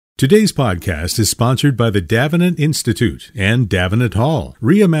Today's podcast is sponsored by the Davenant Institute and Davenant Hall,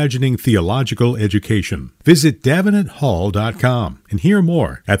 Reimagining Theological Education. Visit davenanthall.com and hear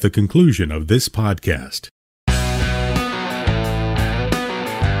more at the conclusion of this podcast.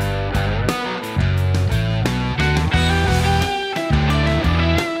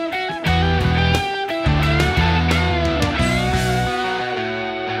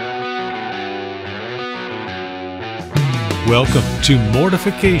 Welcome to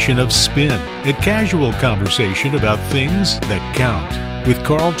Mortification of Spin, a casual conversation about things that count, with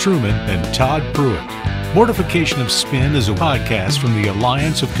Carl Trueman and Todd Pruitt. Mortification of Spin is a podcast from the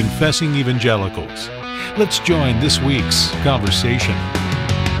Alliance of Confessing Evangelicals. Let's join this week's conversation.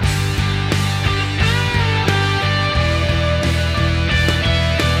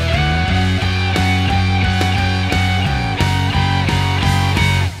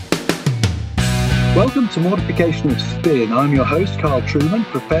 Welcome to Mortification of Spin. I'm your host, Carl Trueman,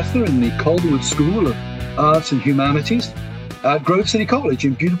 professor in the Calderwood School of Arts and Humanities at Grove City College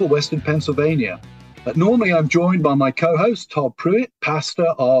in beautiful western Pennsylvania. Normally, I'm joined by my co-host, Todd Pruitt, pastor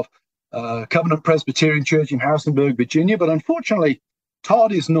of Covenant Presbyterian Church in Harrisonburg, Virginia. But unfortunately,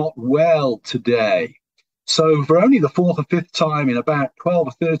 Todd is not well today. So for only the fourth or fifth time in about 12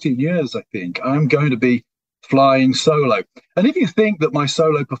 or 13 years, I think, I'm going to be flying solo. And if you think that my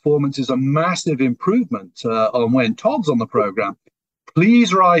solo performance is a massive improvement on when Todd's on the program,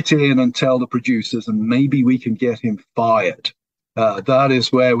 please write in and tell the producers, and maybe we can get him fired. That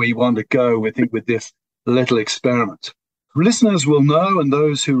is where we want to go, we think, with this little experiment. Listeners will know, and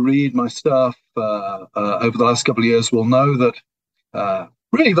those who read my stuff over the last couple of years will know that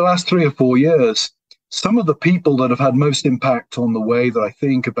really the last 3 or 4 years, some of the people that have had most impact on the way that I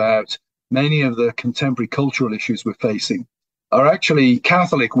think about many of the contemporary cultural issues we're facing are actually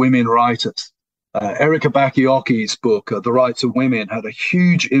Catholic women writers. Erika Bakioki's book, The Rights of Women, had a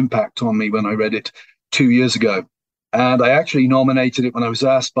huge impact on me when I read it 2 years ago. And I actually nominated it when I was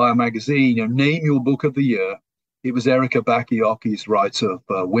asked by a magazine, name your book of the year. It was Erika Bakioki's Rights of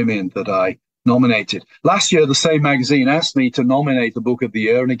Women that I nominated. Last year, the same magazine asked me to nominate the book of the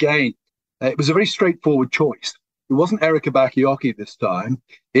year. And again, it was a very straightforward choice. It wasn't Erika Bakioki this time.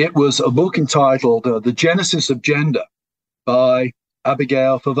 It was a book entitled The Genesis of Gender by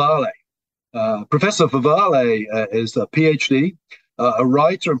Abigail Favale. Professor Favale is a PhD, a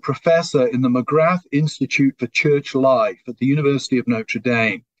writer and professor in the McGrath Institute for Church Life at the University of Notre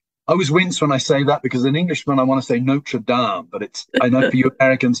Dame. I always wince when I say that because in Englishman I want to say Notre Dame, but I know for you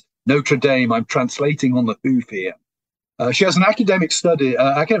Americans, Notre Dame, I'm translating on the hoof here. She has an academic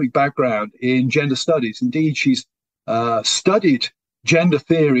background in gender studies. Indeed, she's studied gender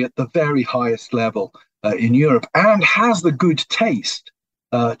theory at the very highest level in Europe, and has the good taste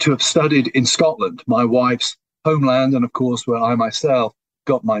to have studied in Scotland, my wife's homeland, and of course where I myself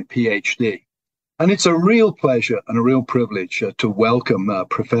got my PhD. And it's a real pleasure and a real privilege to welcome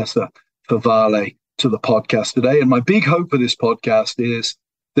Professor Favale to the podcast today. And my big hope for this podcast is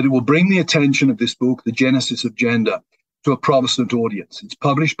that it will bring the attention of this book, The Genesis of Gender, to a Protestant audience. It's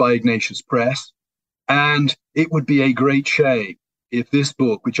published by Ignatius Press. And it would be a great shame if this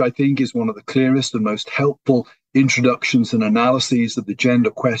book, which I think is one of the clearest and most helpful introductions and analyses of the gender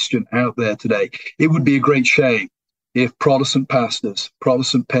question out there today, it would be a great shame if Protestant pastors,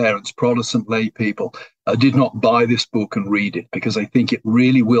 Protestant parents, Protestant lay people did not buy this book and read it, because I think it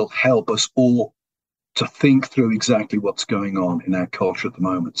really will help us all to think through exactly what's going on in our culture at the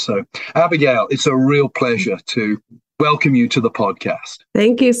moment. So, Abigail, it's a real pleasure to welcome you to the podcast.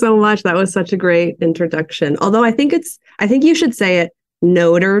 Thank you so much. That was such a great introduction. Although I think you should say it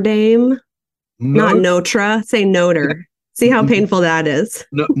Notre Dame, not Notre. Say Notre. See how painful that is.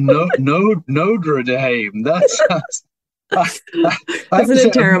 Notre Dame. Isn't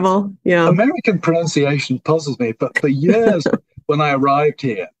it terrible? Yeah. American pronunciation puzzles me. But for years, when I arrived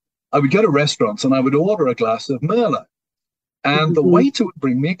here, I would go to restaurants and I would order a glass of Merlot, and the waiter would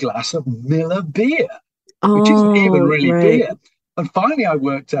bring me a glass of Miller beer, which isn't even really beer. And finally, I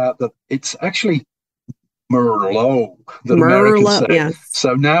worked out that it's actually Merlot that Americans say. Yes.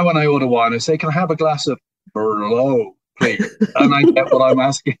 So now when I order wine, I say, can I have a glass of Merlot, please? And I get what I'm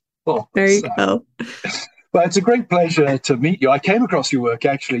asking for. There you go. But it's a great pleasure to meet you. I came across your work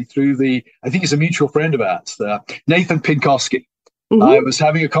actually through I think it's a mutual friend of ours, Nathan Pinkowski. Mm-hmm. I was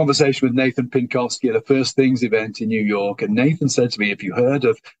having a conversation with Nathan Pinkowski at a First Things event in New York. And Nathan said to me, have you heard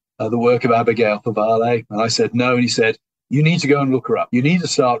of the work of Abigail Favale? And I said, no. And he said, you need to go and look her up. You need to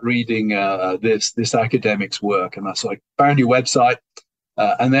start reading this academic's work. And so I found your website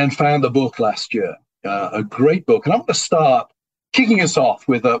and then found the book last year, a great book. And I want to start kicking us off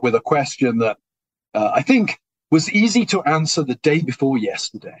with a question that I think was easy to answer the day before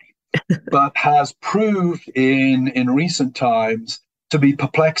yesterday, but has proved in recent times to be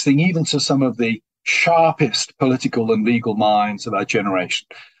perplexing even to some of the sharpest political and legal minds of our generation.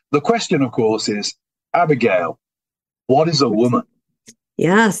 The question, of course, is, Abigail, what is a woman?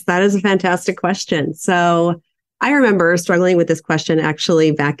 Yes, that is a fantastic question. So I remember struggling with this question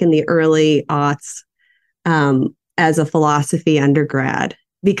actually back in the early aughts as a philosophy undergrad,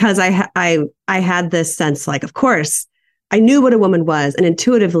 because I had this sense, like, of course, I knew what a woman was and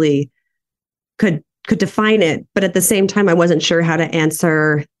intuitively could define it, but at the same time, I wasn't sure how to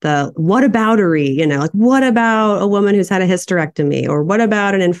answer the whataboutery, like, what about a woman who's had a hysterectomy, or what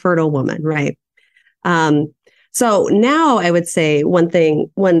about an infertile woman, right? So now I would say one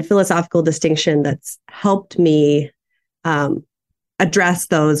philosophical distinction that's helped me address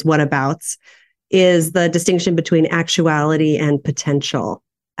those whatabouts is the distinction between actuality and potential.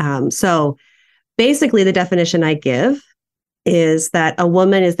 So basically, the definition I give is that a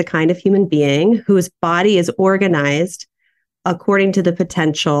woman is the kind of human being whose body is organized according to the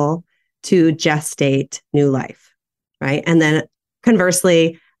potential to gestate new life, right? And then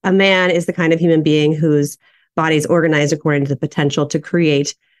conversely, a man is the kind of human being whose body is organized according to the potential to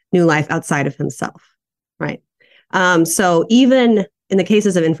create new life outside of himself, right? So even in the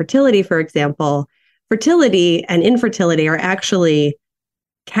cases of infertility, for example, fertility and infertility are actually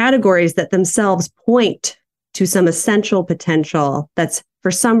categories that themselves point to some essential potential that's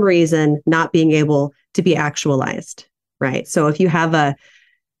for some reason not being able to be actualized, right? So if you have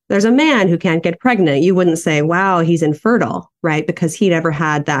there's a man who can't get pregnant, you wouldn't say, wow, he's infertile, right? Because he never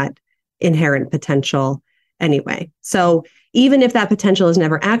had that inherent potential anyway. So even if that potential is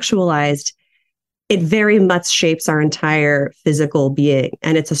never actualized, it very much shapes our entire physical being.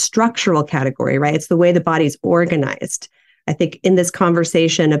 And it's a structural category, right? It's the way the body's organized. I think in this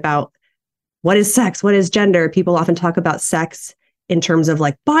conversation about what is sex, what is gender, people often talk about sex in terms of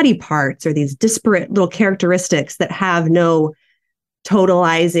like body parts or these disparate little characteristics that have no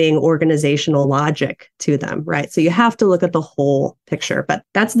totalizing organizational logic to them, right? So you have to look at the whole picture. But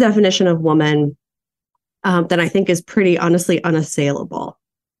that's the definition of woman that I think is pretty honestly unassailable.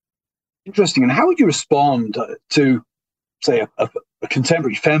 Interesting. And how would you respond to, say, a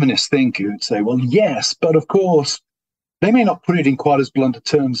contemporary feminist thinker who'd say, well, yes, but of course, they may not put it in quite as blunt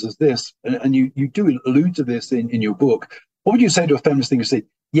terms as this, and you do allude to this in your book. What would you say to a feminist thinker who say,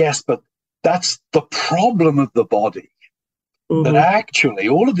 yes, but that's the problem of the body? Mm-hmm. That actually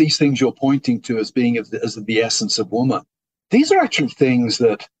all of these things you're pointing to as being as the essence of woman, these are actually things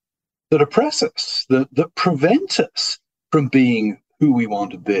that oppress us, that prevent us from being who we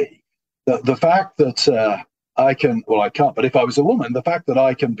want to be. The fact that I can't, but if I was a woman, the fact that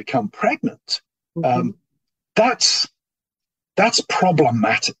I can become pregnant, mm-hmm. That's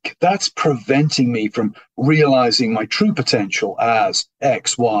problematic. That's preventing me from realizing my true potential as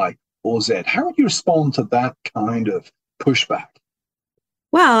X, Y, or Z. How would you respond to that kind of pushback?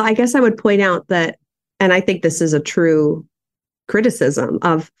 Well, I guess I would point out that, and I think this is a true criticism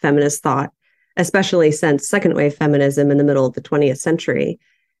of feminist thought, especially since second wave feminism in the middle of the 20th century,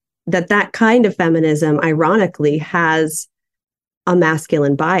 that kind of feminism, ironically, has a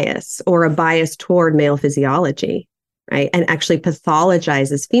masculine bias or a bias toward male physiology, right? And actually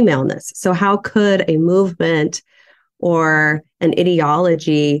pathologizes femaleness. So how could a movement or an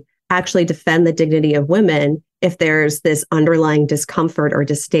ideology actually defend the dignity of women if there's this underlying discomfort or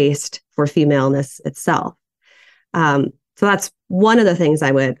distaste for femaleness itself? So that's one of the things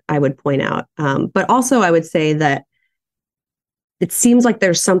I would point out. But also I would say that it seems like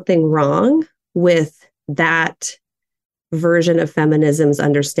there's something wrong with that version of feminism's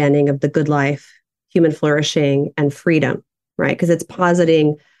understanding of the good life, human flourishing, and freedom, right? Because it's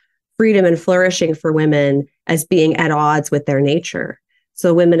positing freedom and flourishing for women as being at odds with their nature.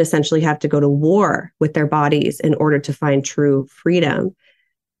 So women essentially have to go to war with their bodies in order to find true freedom.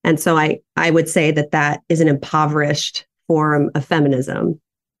 And so I would say that is an impoverished form of feminism.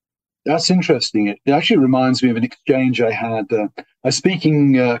 That's interesting. It actually reminds me of an exchange I had. I was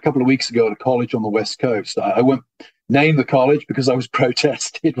speaking a couple of weeks ago at a college on the West Coast. I won't name the college because I was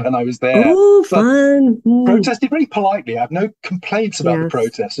protested when I was there. Oh, fun. Protested very politely. I have no complaints about the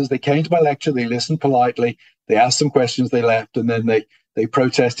protesters. They came to my lecture, they listened politely, they asked some questions, they left, and then they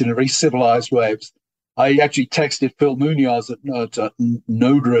protested in a very civilized way. I actually texted Phil Munoz at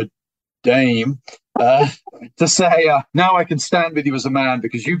Notre Dame to say, now I can stand with you as a man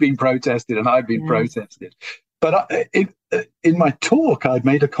because you've been protested and I've been protested. But in my talk, I'd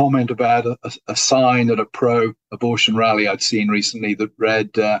made a comment about a sign at a pro-abortion rally I'd seen recently that read,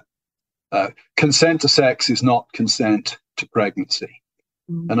 consent to sex is not consent to pregnancy.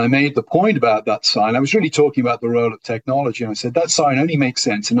 And I made the point about that sign. I was really talking about the role of technology. And I said that sign only makes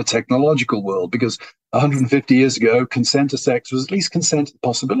sense in a technological world because 150 years ago, consent to sex was at least consent to the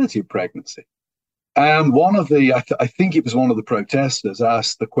possibility of pregnancy. And one of the, I think it was one of the protesters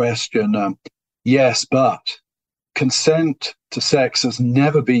asked the question, yes, but consent to sex has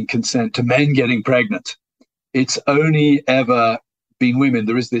never been consent to men getting pregnant. It's only ever been women.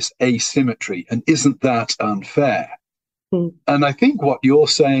 There is this asymmetry. And isn't that unfair? And I think what you're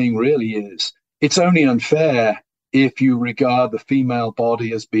saying really is it's only unfair if you regard the female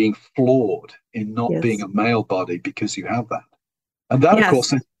body as being flawed in not being a male body because you have that. And that, of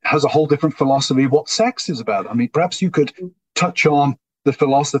course, has a whole different philosophy of what sex is about. I mean, perhaps you could touch on the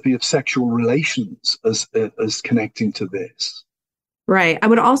philosophy of sexual relations as connecting to this. Right. I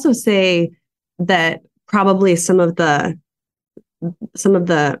would also say that probably some of the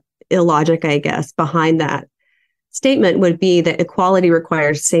illogic, I guess, behind that statement would be that equality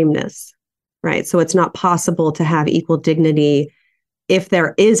requires sameness, right? So it's not possible to have equal dignity if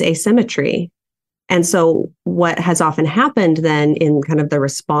there is asymmetry. And so what has often happened then in kind of the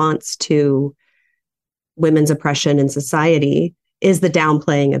response to women's oppression in society is the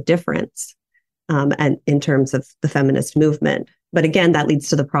downplaying of difference, and in terms of the feminist movement. But again, that leads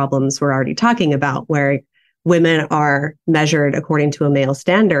to the problems we're already talking about, where women are measured according to a male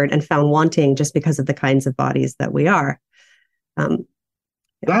standard and found wanting just because of the kinds of bodies that we are.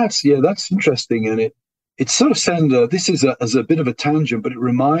 That's interesting. And it sort of sends, this is as a bit of a tangent, but it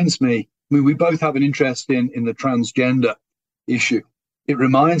reminds me, I mean, we both have an interest in the transgender issue. It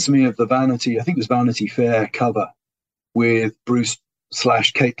reminds me of the Vanity, I think it was Vanity Fair cover with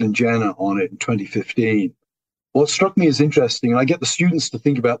Bruce/Caitlyn Jenner on it in 2015. What struck me as interesting, and I get the students to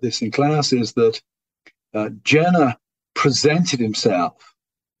think about this in class, is that Jenner presented himself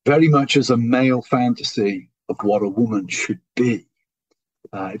very much as a male fantasy of what a woman should be.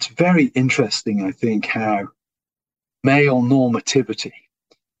 It's very interesting, I think, how male normativity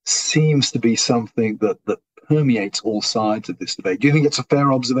seems to be something that permeates all sides of this debate. Do you think it's a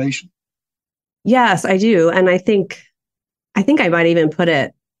fair observation? Yes, I do. And I think I might even put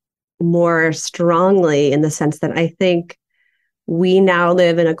it more strongly in the sense that I think we now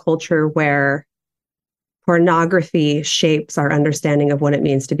live in a culture where pornography shapes our understanding of what it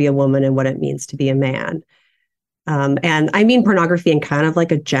means to be a woman and what it means to be a man. And I mean pornography in kind of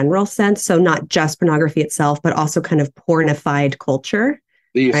like a general sense. So not just pornography itself, but also kind of pornified culture.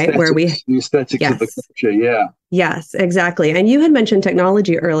 The aesthetics, right? the aesthetics of the culture, yeah. Yes, exactly. And you had mentioned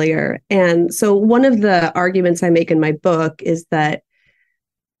technology earlier. And so one of the arguments I make in my book is that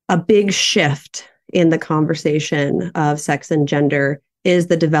a big shift in the conversation of sex and gender is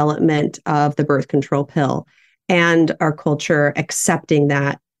the development of the birth control pill and our culture accepting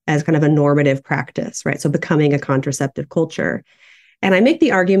that as kind of a normative practice, right? So becoming a contraceptive culture. And I make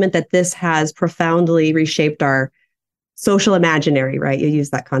the argument that this has profoundly reshaped our social imaginary, right? You use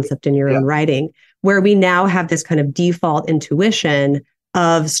that concept in your own writing, where we now have this kind of default intuition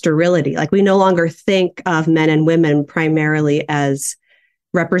of sterility. Like we no longer think of men and women primarily as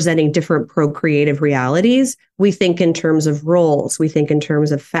representing different procreative realities. We think in terms of roles. We think in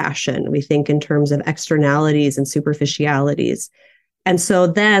terms of fashion. We think in terms of externalities and superficialities. And so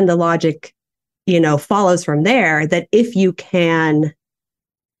then the logic, follows from there that if you can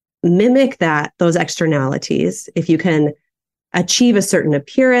mimic those externalities, if you can achieve a certain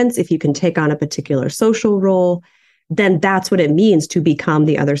appearance, if you can take on a particular social role, then that's what it means to become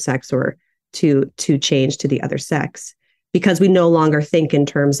the other sex or to change to the other sex. Because we no longer think in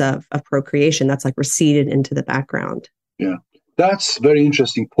terms of procreation. That's like receded into the background. Yeah, that's a very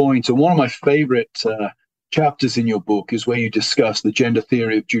interesting point. And one of my favorite chapters in your book is where you discuss the gender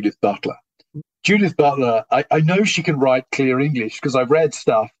theory of Judith Butler. Judith Butler, I know she can write clear English because I've read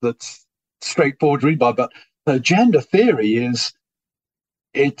stuff that's straightforward to read by, but her gender theory is,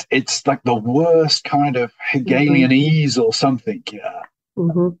 it's like the worst kind of Hegelianese or something. Yeah.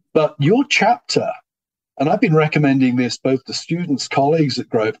 Mm-hmm. But your chapter, and I've been recommending this both to students, colleagues at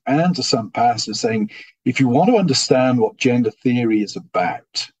Grove, and to some pastors, saying, if you want to understand what gender theory is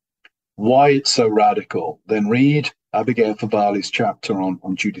about, why it's so radical, then read Abigail Favale's chapter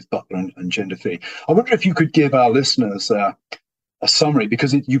on Judith Butler and gender theory. I wonder if you could give our listeners a summary,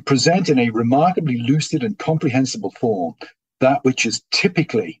 because you present in a remarkably lucid and comprehensible form that which is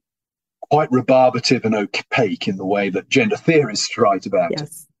typically quite rebarbative and opaque in the way that gender theorists write about it.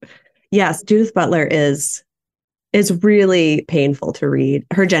 Yes, Judith Butler is really painful to read.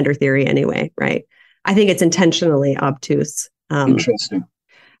 Her gender theory, anyway, right? I think it's intentionally obtuse. Interesting.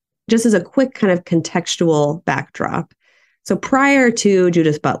 Just as a quick kind of contextual backdrop. So prior to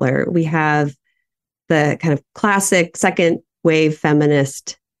Judith Butler, we have the kind of classic second wave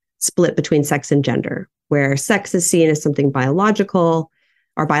feminist split between sex and gender, where sex is seen as something biological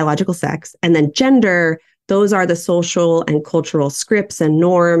or biological sex, and then gender, those are the social and cultural scripts and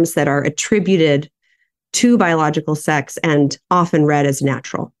norms that are attributed to biological sex and often read as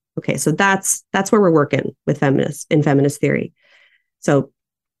natural. Okay, so that's where we're working with feminists in feminist theory. So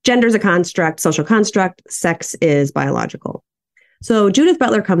gender is a construct, social construct, sex is biological. So Judith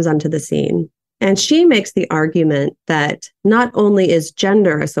Butler comes onto the scene, and she makes the argument that not only is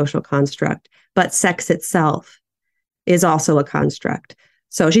gender a social construct, but sex itself is also a construct.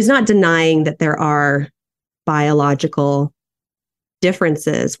 So she's not denying that there are biological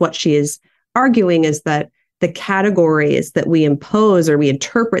differences. What she is arguing is that the categories that we impose or we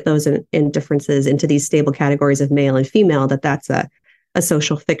interpret those in differences into these stable categories of male and female, that's a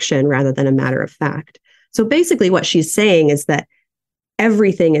social fiction rather than a matter of fact. So basically what she's saying is that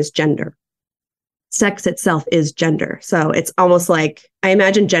everything is gender. Sex itself is gender. So it's almost like, I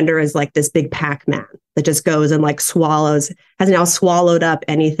imagine gender as like this big Pac-Man that just goes and like has now swallowed up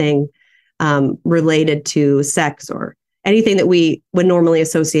anything related to sex or anything that we would normally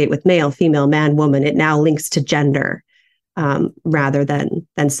associate with male, female, man, woman. It now links to gender rather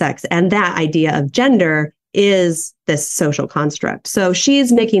than sex. And that idea of gender is this social construct. So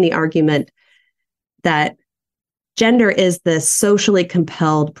she's making the argument that gender is the socially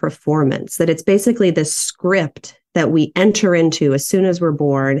compelled performance, that it's basically the script that we enter into as soon as we're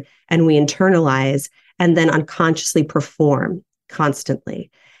born and we internalize and then unconsciously perform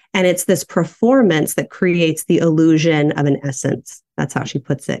constantly. And it's this performance that creates the illusion of an essence. That's how she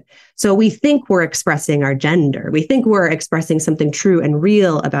puts it. So we think we're expressing our gender. We think we're expressing something true and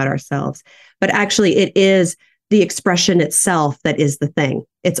real about ourselves. But actually, it is the expression itself that is the thing.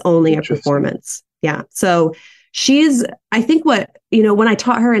 It's only a performance. Yeah. So I think when I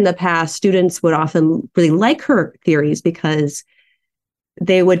taught her in the past, students would often really like her theories because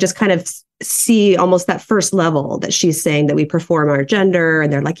they would just kind of see almost that first level that she's saying that we perform our gender.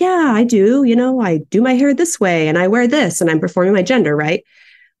 And they're like, yeah, I do. I do my hair this way and I wear this and I'm performing my gender, right?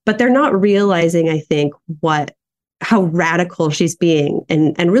 But they're not realizing, I think, how radical she's being.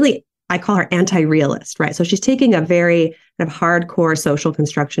 And really, I call her anti-realist, right? So she's taking a very kind of hardcore social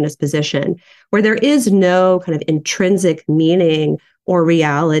constructionist position where there is no kind of intrinsic meaning or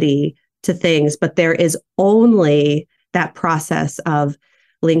reality to things, but there is only that process of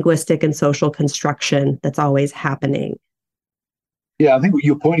linguistic and social construction that's always happening. Yeah, I think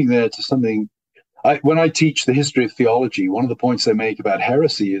you're pointing there to something. When I teach the history of theology, one of the points I make about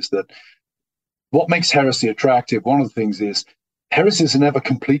heresy is that what makes heresy attractive, one of the things is heresies are never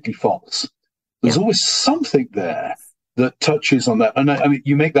completely false. There's always something there that touches on that. And I mean,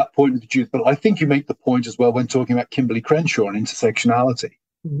 you make that point with Judith, but I think you make the point as well when talking about Kimberly Crenshaw and intersectionality.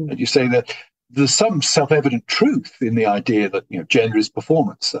 Mm-hmm. And you say that there's some self-evident truth in the idea that gender is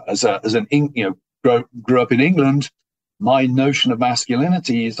performance. Grew up in England, my notion of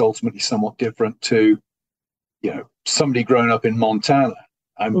masculinity is ultimately somewhat different to somebody growing up in Montana.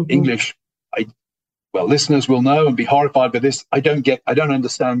 I'm English. Listeners will know and be horrified by this. I don't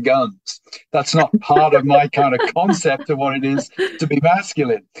understand guns. That's not part of my kind of concept of what it is to be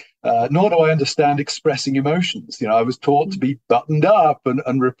masculine. Nor do I understand expressing emotions. I was taught to be buttoned up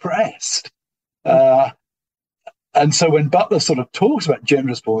and repressed. And so when Butler sort of talks about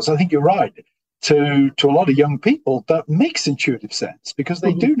gender performance, I think you're right. To a lot of young people, that makes intuitive sense because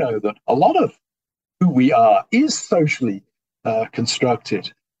they do know that a lot of who we are is socially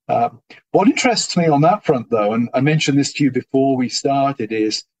constructed. What interests me on that front, though, and I mentioned this to you before we started,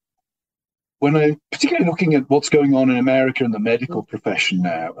 is when I'm particularly looking at what's going on in America in the medical profession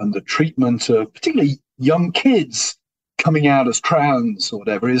now and the treatment of particularly young kids coming out as trans or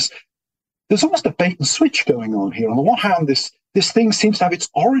whatever, there's almost a bait and switch going on here. On the one hand, this thing seems to have its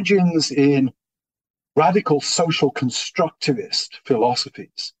origins in radical social constructivist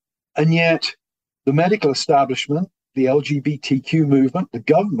philosophies. And yet the medical establishment, the LGBTQ movement, the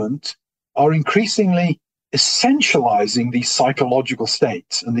government are increasingly essentializing these psychological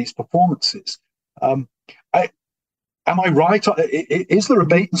states and these performances. Am I right? Is there a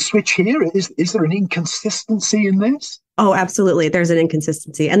bait and switch here? Is there an inconsistency in this? Oh, absolutely. There's an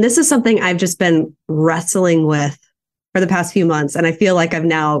inconsistency. And this is something I've just been wrestling with for the past few months. And I feel like I've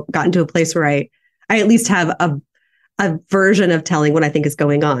now gotten to a place where I at least have a version of telling what I think is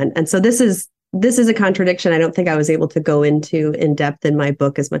going on. And so this is a contradiction I don't think I was able to go into in depth in my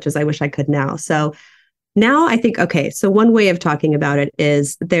book as much as I wish I could now. So now I think, okay, so one way of talking about it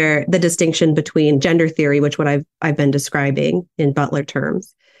is the distinction between gender theory, which what I've been describing in Butler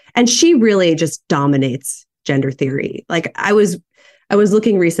terms. And she really just dominates gender theory. Like I was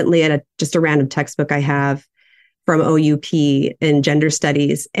looking recently at just a random textbook I have from OUP in gender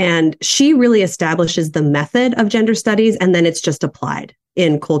studies. And she really establishes the method of gender studies, and then it's just applied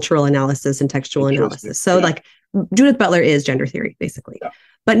in cultural analysis and textual analysis. So like Judith Butler is gender theory, basically. Yeah.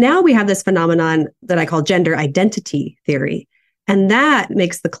 But now we have this phenomenon that I call gender identity theory. And that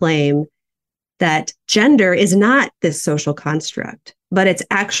makes the claim that gender is not this social construct, but it's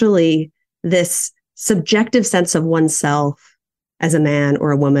actually this subjective sense of oneself as a man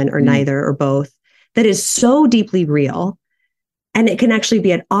or a woman or neither or both that is so deeply real. And it can actually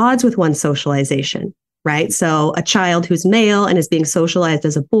be at odds with one's socialization, right? So a child who's male and is being socialized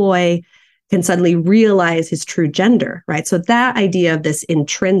as a boy can suddenly realize his true gender, right? So that idea of this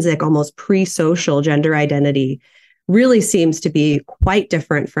intrinsic, almost pre-social gender identity really seems to be quite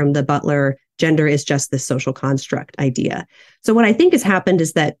different from the Butler gender is just this social construct idea. So what I think has happened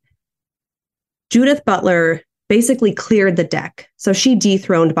is that Judith Butler basically cleared the deck. So she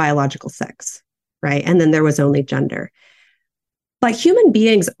dethroned biological sex, right? And then there was only gender. But human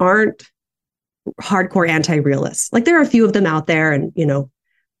beings aren't hardcore anti-realists. Like there are a few of them out there and,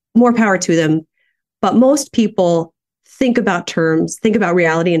 more power to them. But most people think about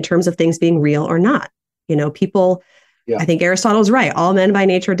reality in terms of things being real or not. People, I think Aristotle's right. All men by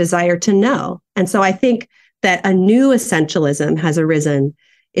nature desire to know. And so I think that a new essentialism has arisen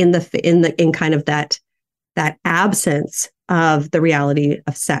in kind of that absence of the reality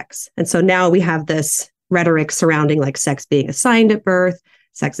of sex. And so now we have this rhetoric surrounding like sex being assigned at birth.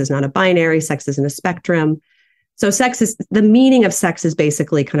 Sex is not a binary. Sex isn't a spectrum. So the meaning of sex is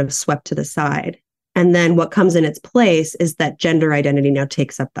basically kind of swept to the side. And then what comes in its place is that gender identity now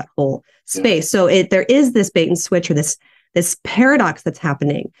takes up that whole space. So there is this bait and switch or this paradox that's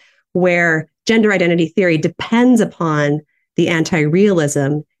happening where gender identity theory depends upon the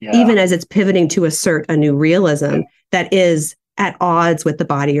anti-realism, even as it's pivoting to assert a new realism that is at odds with the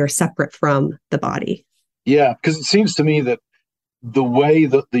body or separate from the body. Yeah, because it seems to me that the way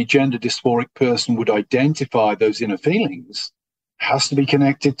that the gender dysphoric person would identify those inner feelings has to be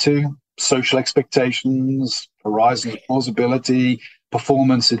connected to social expectations, horizons of plausibility,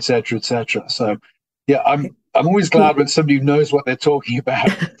 performance, etc., etc. So, I'm always glad when somebody who knows what they're talking about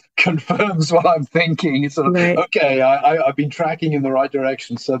confirms what I'm thinking. It's sort of okay. I've been tracking in the right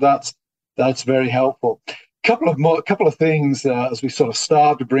direction, so that's very helpful. Couple of things as we sort of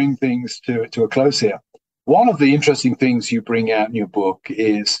start to bring things to a close here. One of the interesting things you bring out in your book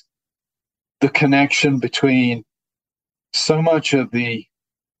is the connection between so much of the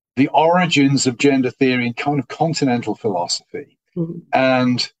origins of gender theory and kind of continental philosophy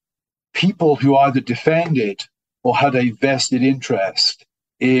and people who either defended or had a vested interest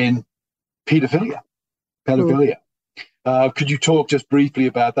in pedophilia. Could you talk just briefly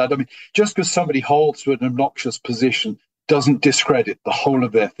about that? I mean, just because somebody holds to an obnoxious position doesn't discredit the whole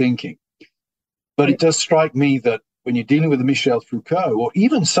of their thinking. But it does strike me that when you're dealing with Michel Foucault or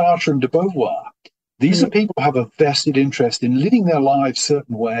even Sartre and de Beauvoir, these are people who have a vested interest in living their lives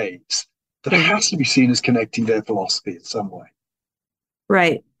certain ways that has to be seen as connecting their philosophy in some way.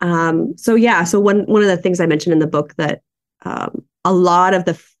 Right. So one of the things I mentioned in the book that a lot of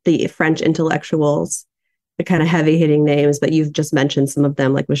the French intellectuals, the kind of heavy hitting names, but you've just mentioned some of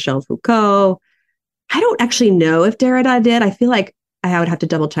them like Michel Foucault. I don't actually know if Derrida did. I feel like I would have to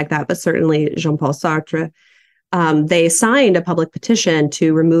double check that, but certainly Jean-Paul Sartre. They signed a public petition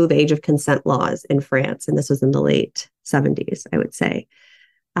to remove age of consent laws in France. And this was in the late 70s, I would say.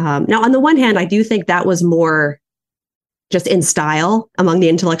 Now, on the one hand, I do think that was more just in style among the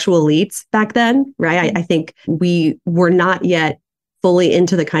intellectual elites back then, right? I think we were not yet fully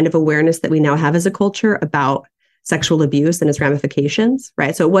into the kind of awareness that we now have as a culture about sexual abuse and its ramifications,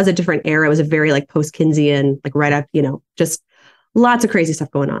 right? So it was a different era. It was a very like post-Keynesian, like right up, just lots of crazy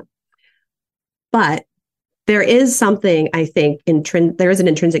stuff going on. But there is something, I think, there is an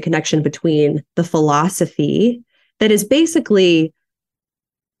intrinsic connection between the philosophy that is basically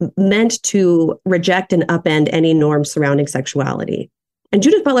meant to reject and upend any norm surrounding sexuality. And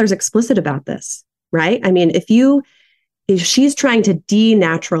Judith Butler is explicit about this, right? I mean, if she's trying to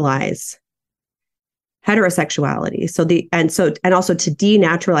denaturalize heterosexuality, and also to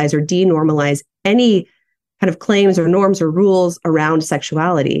denaturalize or denormalize any kind of claims or norms or rules around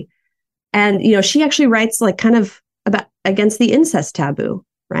sexuality. And, she actually writes like kind of about against the incest taboo,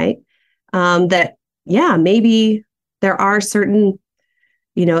 right? Maybe there are certain,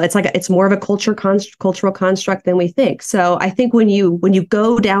 it's more of a cultural construct than we think. So I think when you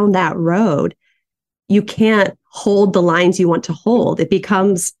go down that road, you can't hold the lines you want to hold. It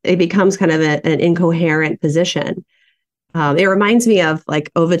becomes kind of an incoherent position. It reminds me of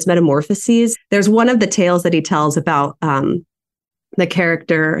like Ovid's Metamorphoses. There's one of the tales that he tells about the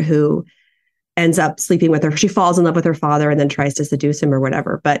character who ends up sleeping with her. She falls in love with her father and then tries to seduce him or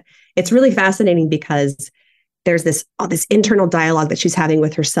whatever. But it's really fascinating because there's this internal dialogue that she's having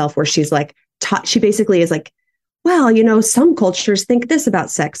with herself where she's like, she basically is like, well, some cultures think this about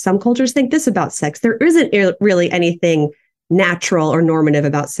sex. Some cultures think this about sex. There isn't really anything natural or normative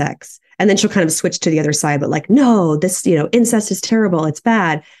about sex. And then she'll kind of switch to the other side, but like, no, this, incest is terrible. It's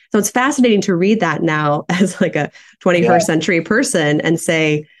bad. So it's fascinating to read that now as like a 21st century person and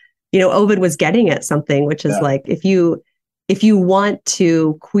say, Ovid was getting at something, which is like, if you want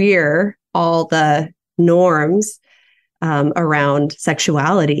to queer all the norms around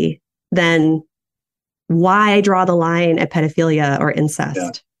sexuality, then why draw the line at pedophilia or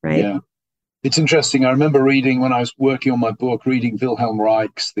incest, right? Yeah. It's interesting. I remember reading, when I was working on my book, reading Wilhelm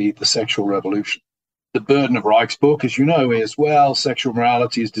Reich's The Sexual Revolution. The burden of Reich's book, as you know, is, sexual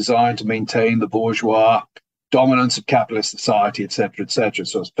morality is designed to maintain the bourgeois dominance of capitalist society, et cetera, et cetera.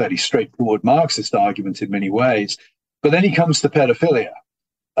 So it's a fairly straightforward Marxist argument in many ways. But then he comes to pedophilia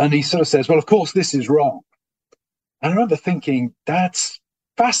and he sort of says, well, of course, this is wrong. And I remember thinking, that's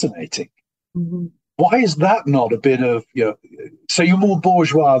fascinating. Mm-hmm. Why is that not a bit of, so you're more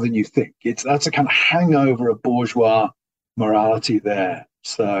bourgeois than you think? That's a kind of hangover of bourgeois morality there.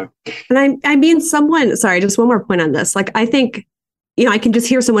 So, and I mean, sorry, just one more point on this. Like, I think, I can just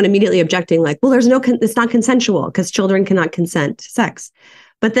hear someone immediately objecting, like, well, it's not consensual because children cannot consent to sex.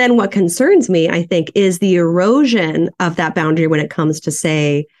 But then what concerns me, I think, is the erosion of that boundary when it comes to,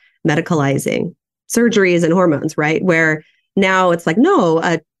 say, medicalizing surgeries and hormones, right? Where now it's like, no,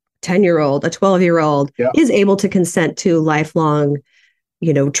 a 10-year-old, a 12-year-old is able to consent to lifelong,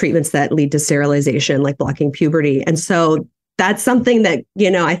 treatments that lead to sterilization, like blocking puberty. And so that's something that,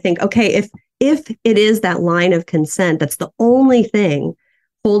 I think, okay, if it is that line of consent, that's the only thing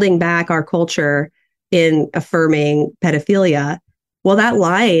holding back our culture in affirming pedophilia, well, that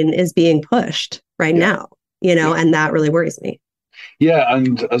line is being pushed right now, and that really worries me. Yeah.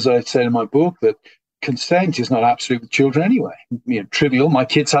 And as I said in my book, that consent is not absolute with children anyway. Trivial. My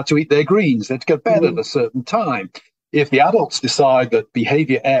kids had to eat their greens. They had to go to bed at a certain time. If the adults decide that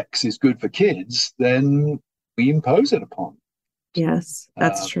behavior X is good for kids, then we impose it upon. Yes,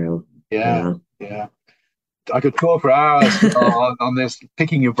 that's true. Yeah. I could talk for hours on this,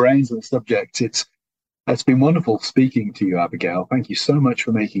 picking your brains on the subject. It's been wonderful speaking to you, Abigail. Thank you so much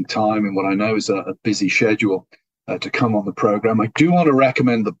for making time in what I know is a busy schedule to come on the program. I do want to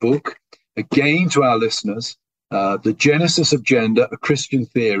recommend the book again to our listeners, The Genesis of Gender, A Christian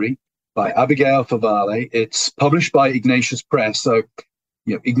Theory by Abigail Favale. It's published by Ignatius Press. So,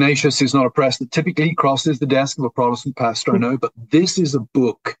 Ignatius is not a press that typically crosses the desk of a Protestant pastor, I know, but this is a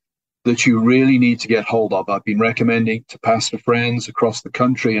book that you really need to get hold of. I've been recommending to pastor friends across the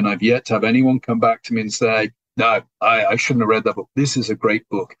country, and I've yet to have anyone come back to me and say, no, I shouldn't have read that book. This is a great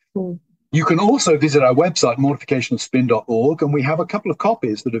book. You can also visit our website, mortificationofspin.org, and we have a couple of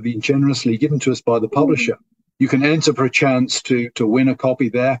copies that have been generously given to us by the publisher. You can enter for a chance to win a copy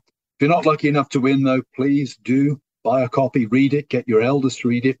there. If you're not lucky enough to win, though, please do buy a copy, read it, get your elders to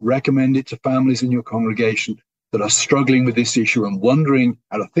read it, recommend it to families in your congregation that are struggling with this issue and wondering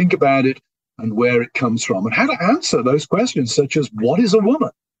how to think about it and where it comes from and how to answer those questions, such as, what is a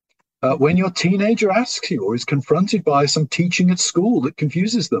woman? When your teenager asks you or is confronted by some teaching at school that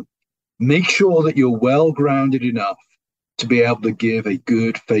confuses them, make sure that you're well-grounded enough to be able to give a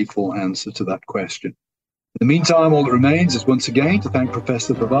good, faithful answer to that question. In the meantime, all that remains is once again to thank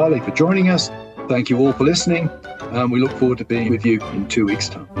Professor Favale for joining us. Thank you all for listening, and we look forward to being with you in 2 weeks'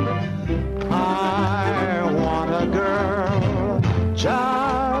 time. I want a girl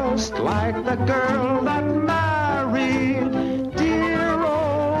just like the girl that married dear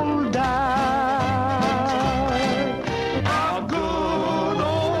old Dad. A good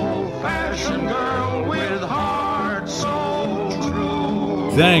old-fashioned girl with heart so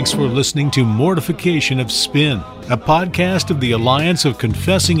true. Thanks for listening to Mortification of Spin, a podcast of the Alliance of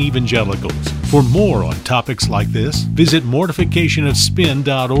Confessing Evangelicals. For more on topics like this, visit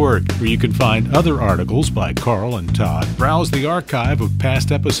mortificationofspin.org, where you can find other articles by Carl and Todd, browse the archive of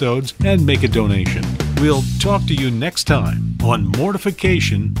past episodes, and make a donation. We'll talk to you next time on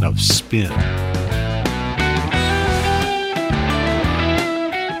Mortification of Spin.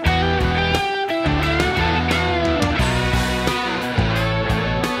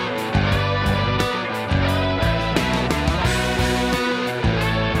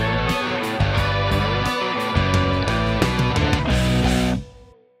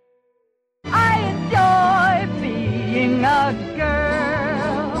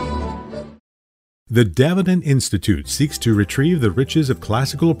 The Davenant Institute seeks to retrieve the riches of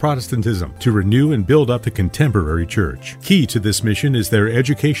classical Protestantism to renew and build up the contemporary church. Key to this mission is their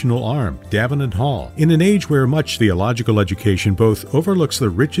educational arm, Davenant Hall. In an age where much theological education both overlooks the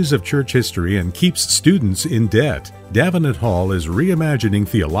riches of church history and keeps students in debt, Davenant Hall is reimagining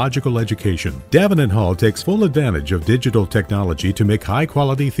theological education. Davenant Hall takes full advantage of digital technology to make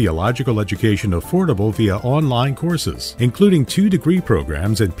high-quality theological education affordable via online courses, including 2 degree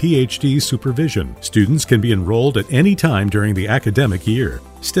programs and PhD supervision. Students can be enrolled at any time during the academic year.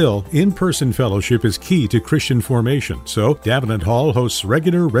 Still, in-person fellowship is key to Christian formation, so Davenant Hall hosts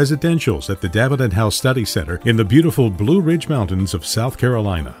regular residentials at the Davenant House Study Center in the beautiful Blue Ridge Mountains of South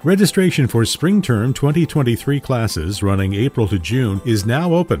Carolina. Registration for spring term 2023 classes running April to June is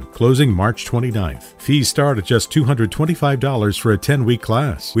now open, closing March 29th. Fees start at just $225 for a 10-week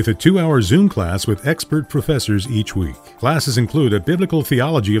class, with a 2-hour Zoom class with expert professors each week. Classes include a biblical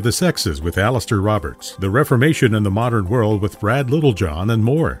theology of the sexes with Alistair Roberts, the Reformation and the Modern World with Brad Littlejohn, and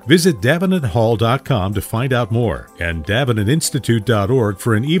more. Visit davenanthall.com to find out more, and davenantinstitute.org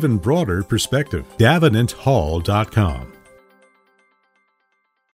for an even broader perspective. davenanthall.com.